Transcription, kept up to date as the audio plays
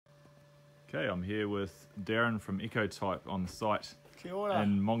Okay, I'm here with Darren from Ecotype on site Kia ora.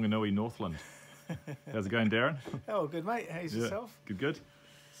 in Monganui, Northland. How's it going, Darren? Oh, good mate. How's yourself? Good, good.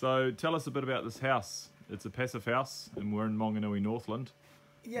 So tell us a bit about this house. It's a passive house and we're in Monganui, Northland.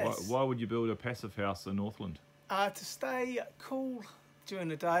 Yes. Why would you build a passive house in Northland? To stay cool during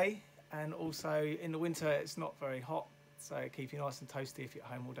the day, and also in the winter it's not very hot, so keep you nice and toasty if you're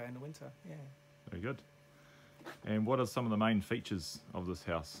at home all day in the winter. Yeah. Very good. And what are some of the main features of this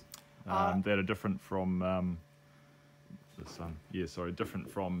house that are different from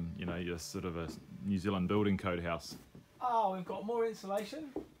different from your sort of a New Zealand building code house? Oh, we've got more insulation.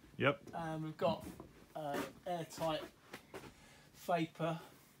 Yep. We've got airtight vapor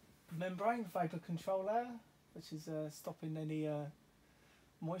membrane, vapor control layer, which is stopping any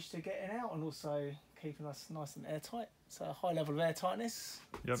moisture getting out and also keeping us nice and airtight. So a high level of airtightness.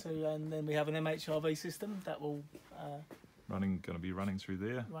 Yep. And then we have an MHRV system that will going to be running through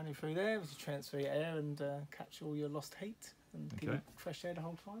there. Running through there, which will transfer your air and capture all your lost heat and keep it fresh air the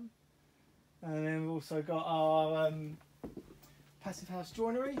whole time. And then we've also got our passive house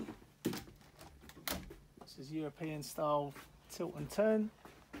joinery. This is European style tilt and turn.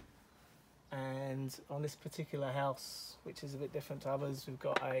 And on this particular house, which is a bit different to others, we've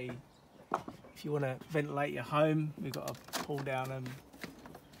got if you want to ventilate your home, we've got a pull down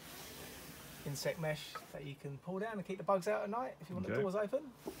insect mesh that you can pull down and keep the bugs out at night if you want the doors open.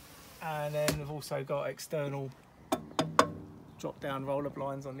 And then we've also got external drop down roller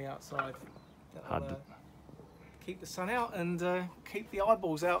blinds on the outside that will keep the sun out and keep the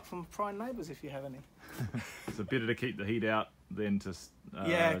eyeballs out from prying neighbours if you have any. So better to keep the heat out than to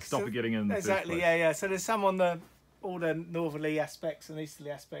stop it getting in the exactly, first place. yeah. So there's some on all the northerly aspects and easterly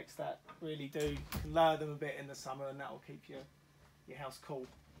aspects that really do lower them a bit in the summer, and that will keep your house cool.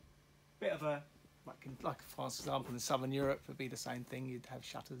 Bit of like for example in Southern Europe would be the same thing. You'd have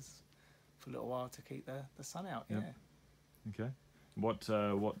shutters for a little while to keep the sun out. Yep. Yeah. Okay. What's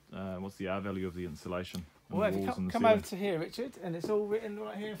the R value of the insulation? Well, if you come over to here, Richard, and it's all written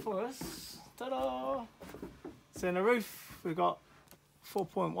right here for us. Ta-da! So in the roof we've got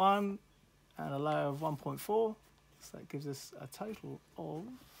 4.1 and a layer of 1.4, so that gives us a total of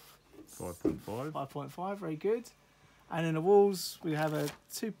 5.5. 5.5, very good. And in the walls we have a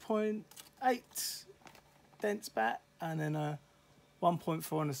 2.8 dense bat and then a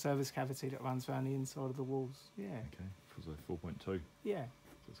 1.4 in the service cavity that runs around the inside of the walls. Yeah. Okay, so 4.2. Yeah.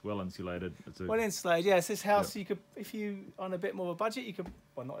 So it's well insulated. Well insulated, yes. This house, you could, if you on a bit more of a budget, you could,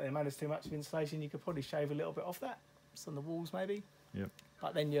 well, not that matters too much of insulation, you could probably shave a little bit off that, just on the walls maybe. Yep.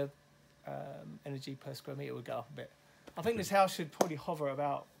 But then your energy per square metre would go up a bit. I think this house should probably hover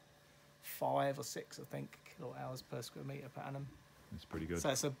about 5 or 6, I think, kilowatt hours per square metre per annum. That's pretty good.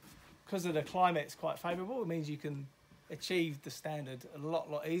 So because of the climate, it's quite favourable. It means you can achieve the standard a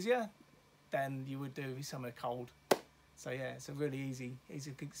lot easier than you would do if somewhere cold. So yeah, it's a really easy. It's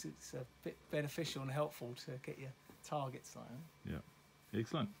a bit beneficial and helpful to get your targets like that. Yeah,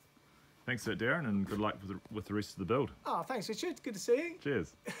 excellent. Thanks for that, Darren, and good luck with the rest of the build. Oh, thanks, Richard. Good to see you.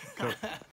 Cheers. Cool.